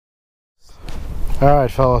All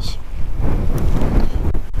right, fellas.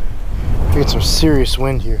 We get some serious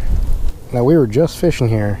wind here. Now, we were just fishing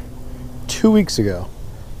here 2 weeks ago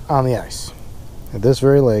on the ice at this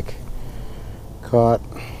very lake. Caught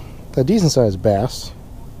a decent sized bass.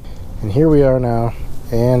 And here we are now,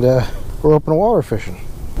 and we're open water fishing.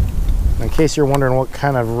 In case you're wondering what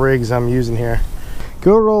kind of rigs I'm using here,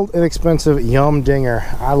 good old inexpensive Yum Dinger.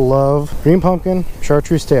 I love green pumpkin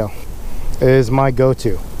chartreuse tail. It is my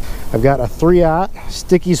go-to. I've got a 3/0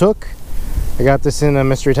 Stickies hook. I got this in a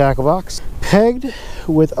mystery tackle box, pegged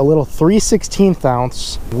with a little 3/16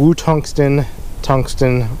 ounce Woo tungsten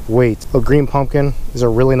weight. A green pumpkin is a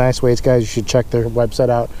really nice weights, guys. You should check their website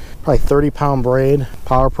out. Probably 30-pound braid,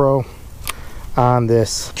 Power Pro on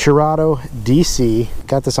this Curado DC.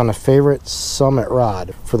 Got this on a favorite Summit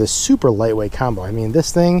rod for the super lightweight combo. I mean,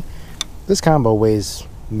 this combo weighs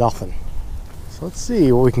nothing. So let's see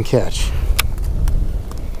what we can catch.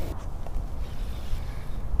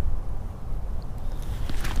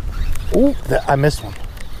 Oh, I missed one.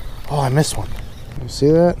 Oh, I missed one. You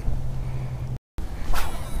see that?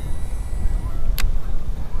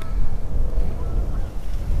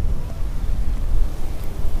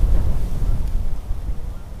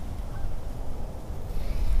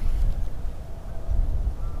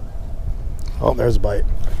 Oh, there's a bite.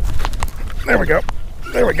 There we go.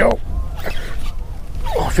 There we go.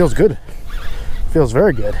 Oh, it feels good. Feels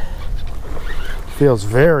very good. Feels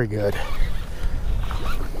very good.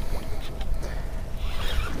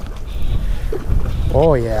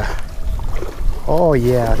 Oh yeah. Oh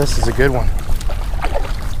yeah, this is a good one.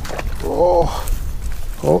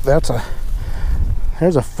 Oh,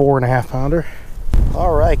 there's a 4.5 pounder.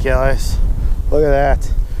 All right, guys, look at that.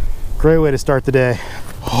 Great way to start the day.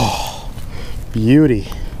 Oh, beauty.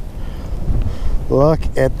 Look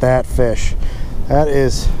at that fish. That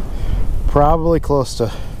is probably close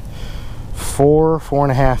to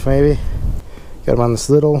 4.5 maybe. Got him on this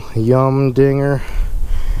little Yum Dinger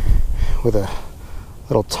with a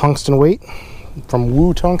little tungsten weight from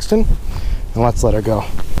Woo Tungsten, and let's let her go.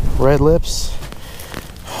 Red lips.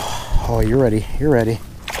 Oh, you're ready. You're ready.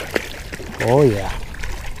 Oh yeah.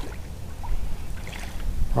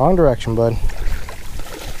 Wrong direction, bud.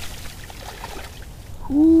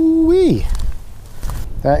 Ooh-wee.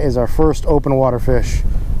 That is our first open water fish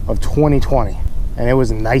of 2020, and it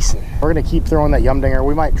was nice. We're gonna keep throwing that Yum Dinger.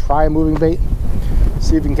 We might try a moving bait,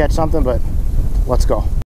 see if we can catch something, but let's go.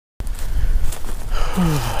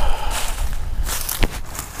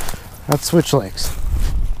 Let's switch legs.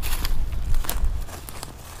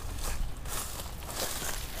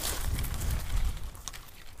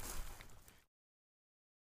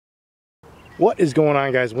 What is going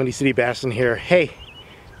on, guys? WindyCityBassin here. Hey,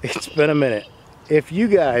 it's been a minute. If you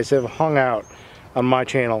guys have hung out on my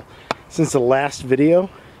channel since the last video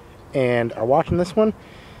and are watching this one,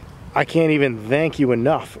 I can't even thank you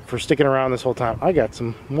enough for sticking around this whole time. I got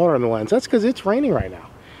some water on the lens. That's because it's raining right now.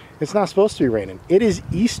 It's not supposed to be raining. It is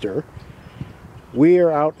Easter. We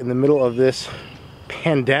are out in the middle of this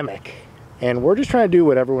pandemic, and we're just trying to do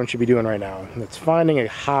what everyone should be doing right now. And it's finding a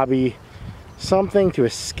hobby, something to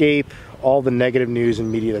escape all the negative news and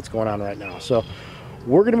media that's going on right now. So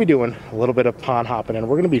we're going to be doing a little bit of pond hopping, and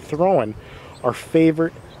we're going to be throwing our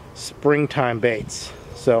favorite springtime baits.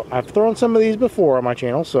 So I've thrown some of these before on my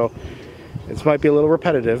channel, so this might be a little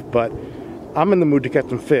repetitive, but I'm in the mood to catch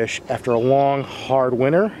some fish after a long, hard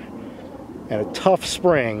winter and a tough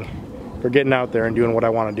spring for getting out there and doing what I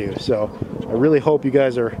want to do. So I really hope you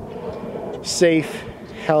guys are safe,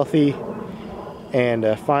 healthy, and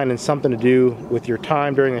finding something to do with your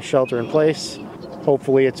time during the shelter in place.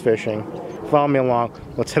 Hopefully it's fishing. Follow me along.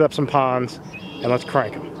 Let's hit up some ponds and let's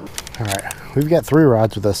crank them. All right, we've got 3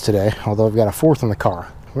 rods with us today, although I've got a 4th in the car.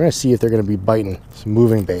 We're gonna see if they're gonna be biting some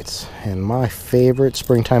moving baits. And my favorite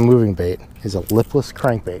springtime moving bait is a lipless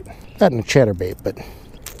crankbait. Not a chatterbait, but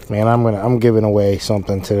man, I'm giving away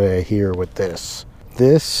something today here with this.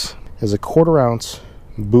 This is a 1/4 ounce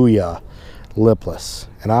Booyah lipless.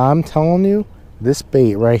 And I'm telling you, this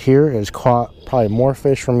bait right here has caught probably more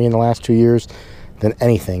fish for me in the last 2 years than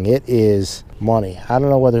anything. It is money. I don't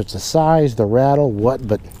know whether it's the size, the rattle, what,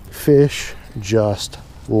 but fish just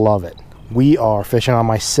love it. We are fishing on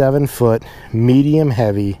my 7-foot medium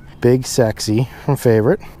heavy Big Sexy from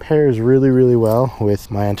Favorite. Pairs really, really well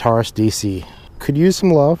with my Antares DC. Could use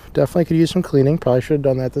some love, definitely could use some cleaning. Probably should have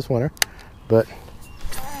done that this winter, but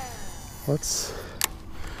let's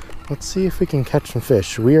see if we can catch some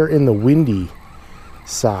fish. We are in the windy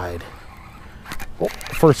side. Oh,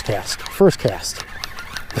 first cast.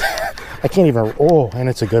 I can't even, oh, and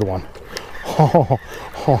it's a good one. Oh,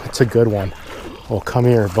 it's a good one. Oh, come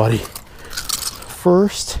here, buddy.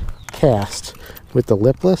 First cast with the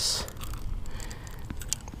lipless.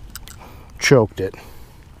 Choked it.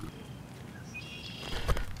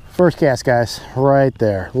 First cast, guys, right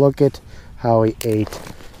there. Look at how he ate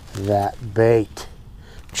that bait.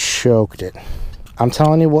 Choked it. I'm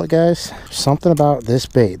telling you what, guys, something about this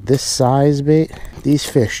bait, this size bait, these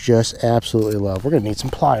fish just absolutely love. We're gonna need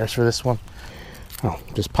some pliers for this one. Oh,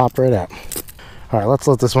 just pop right out. All right, let's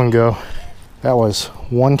let this one go. That was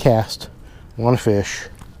one cast, one fish.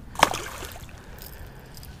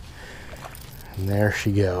 And there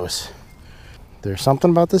she goes. There's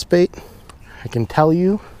something about this bait. I can tell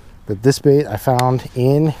you that this bait I found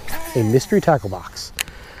in a mystery tackle box.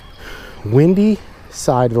 Windy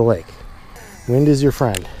side of the lake. Wind is your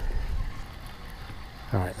friend.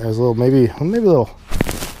 All right, there's a little, maybe a little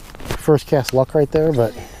first cast luck right there,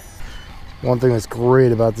 but one thing that's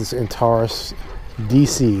great about this Antares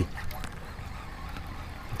DC,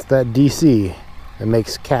 it's that DC that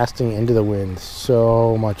makes casting into the wind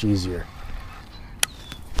so much easier.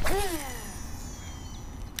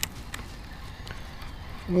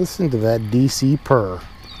 Listen to that DC purr.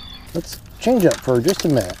 Let's change up for just a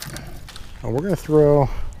minute. And we're gonna throw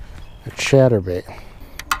a chatterbait.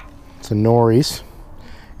 It's a Norris,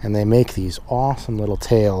 and they make these awesome little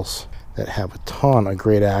tails that have a ton of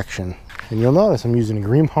great action. And you'll notice I'm using a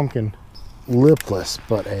green pumpkin lipless,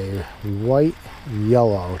 but a white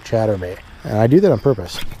yellow chatterbait. And I do that on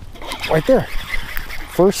purpose. Right there.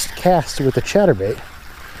 First cast with the chatterbait.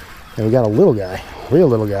 And we got a little guy, real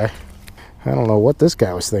little guy. I don't know what this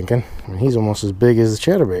guy was thinking. I mean, he's almost as big as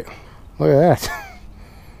the chatterbait. Look at that.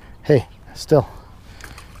 Hey, still.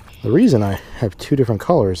 The reason I have two different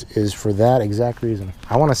colors is for that exact reason.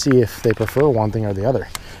 I want to see if they prefer one thing or the other.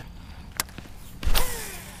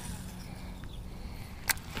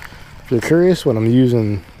 If you're curious when I'm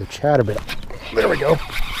using the chatterbait, there we go.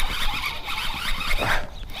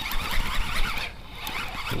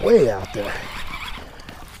 Way out there.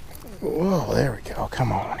 Whoa, there we go.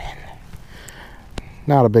 Come on in.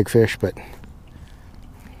 Not a big fish, but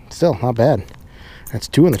still not bad. That's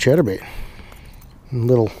two in the chatterbait.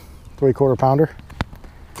 Little 3/4 pounder.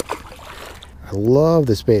 I love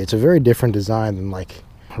this bait. It's a very different design than like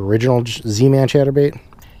original Z-Man chatterbait.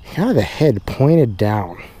 Kind of the head pointed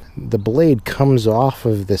down. The blade comes off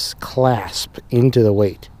of this clasp into the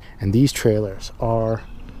weight. And these trailers are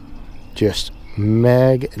just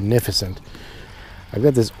magnificent. I've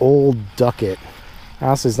got this old Ducket.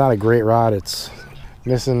 Honestly, it's not a great rod. It's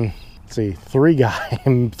missing, let's see,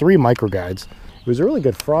 three micro guides. It was a really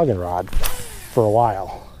good frogging rod for a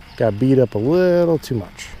while. Got beat up a little too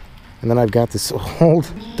much. And then I've got this old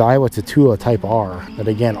Daiwa Tatula Type R that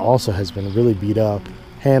again also has been really beat up.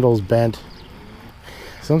 Handles bent.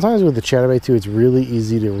 Sometimes with the chatterbait too, it's really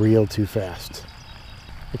easy to reel too fast.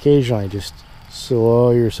 Occasionally just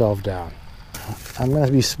slow yourself down. I'm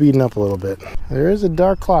gonna be speeding up a little bit. There is a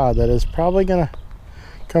dark cloud that is probably gonna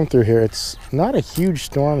come through here. It's not a huge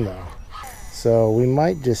storm though, so we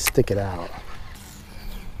might just stick it out.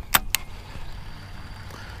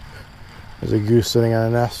 There's a goose sitting on a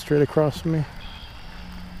nest straight across from me.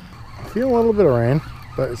 I feel a little bit of rain,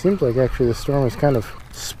 but it seems like actually the storm is kind of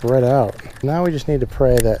spread out. Now we just need to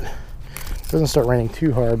pray that it doesn't start raining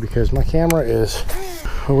too hard because my camera is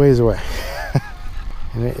a ways away.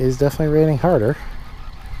 And it is definitely raining harder.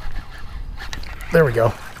 There we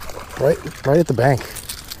go. Right at the bank.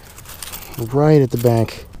 Right at the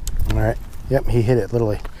bank. All right. Yep, he hit it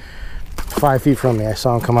literally 5 feet from me. I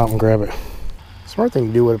saw him come out and grab it. Smart thing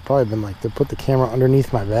to do would have probably been like to put the camera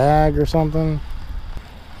underneath my bag or something.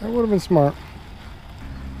 That would have been smart.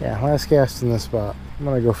 Yeah, last cast in this spot. I'm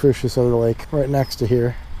gonna go fish this other lake right next to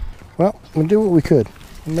here. Well, we do what we could.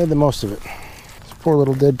 We made the most of it. This poor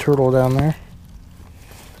little dead turtle down there.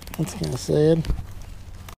 That's kind of sad.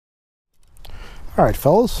 All right,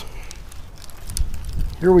 fellas.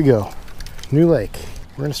 Here we go. New lake.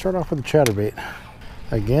 We're gonna start off with the chatterbait.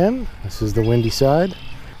 Again, this is the windy side.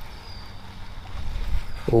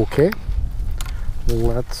 Okay.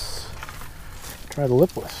 Let's try the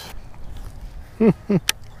lipless. So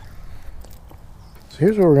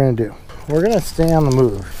here's what we're gonna do. We're gonna stay on the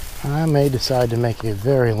move. I may decide to make a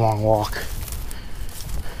very long walk.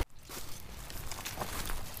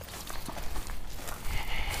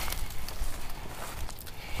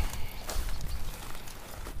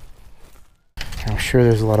 I'm sure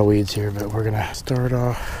there's a lot of weeds here, but we're gonna start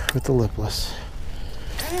off with the lipless.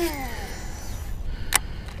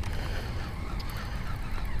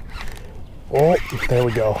 Oh, there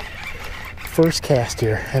we go. First cast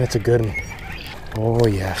here, and it's a good one. Oh,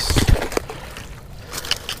 yes.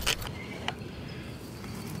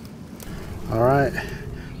 All right,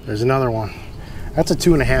 there's another one. That's a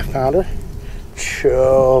 2.5 pounder.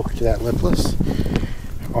 choked that lipless.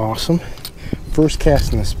 Awesome. First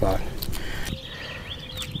cast in this spot.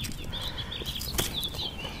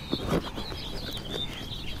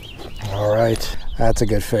 All right, that's a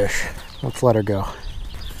good fish. Let's let her go.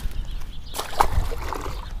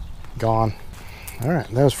 Gone. All right,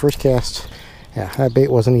 that was first cast. Yeah, that bait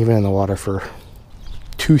wasn't even in the water for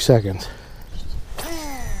 2 seconds.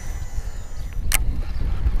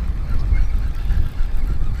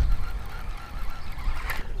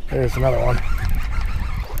 There's another one.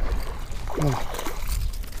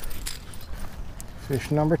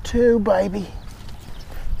 Fish number 2, baby.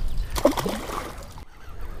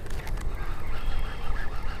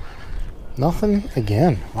 Nothing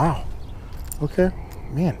again. Wow. Okay.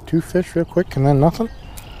 Man, 2 fish real quick and then nothing.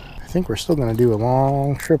 I think we're still going to do a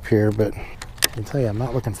long trip here, but I can tell you I'm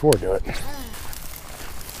not looking forward to it.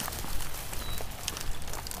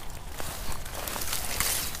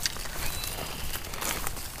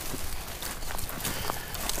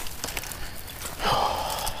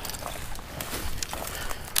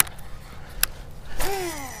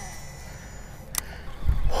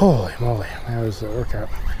 Holy moly, that was the workout.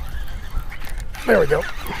 There we go.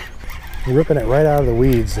 Ripping it right out of the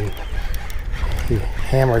weeds, and he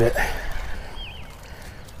hammered it.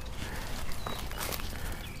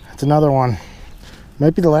 That's another one.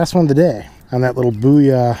 Might be the last one of the day on that little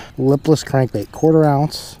Booyah lipless crankbait, 1/4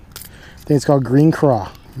 ounce. I think it's called green craw.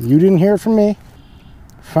 You didn't hear it from me.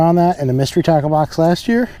 Found that in a mystery tackle box last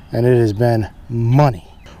year, and it has been money.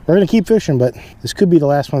 We're gonna keep fishing, but this could be the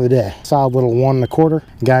last one of the day. Solid little 1 1/4.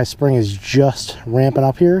 Guys, spring is just ramping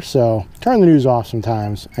up here, so turn the news off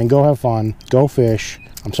sometimes and go have fun, go fish.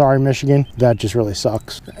 I'm sorry, Michigan, that just really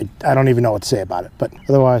sucks. I don't even know what to say about it, but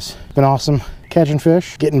otherwise, it's been awesome catching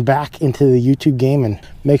fish, getting back into the YouTube game, and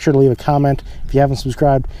make sure to leave a comment. If you haven't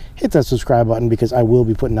subscribed, hit that subscribe button because I will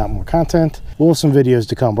be putting out more content. We'll have some videos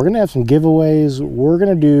to come. We're gonna have some giveaways. We're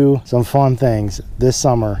gonna do some fun things this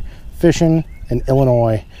summer, fishing in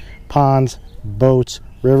Illinois, ponds, boats,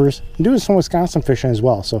 rivers, and doing some Wisconsin fishing as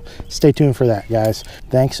well. So stay tuned for that, guys.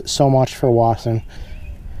 Thanks so much for watching.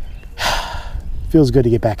 Feels good to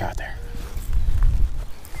get back out there.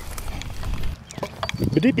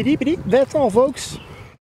 That's all, folks.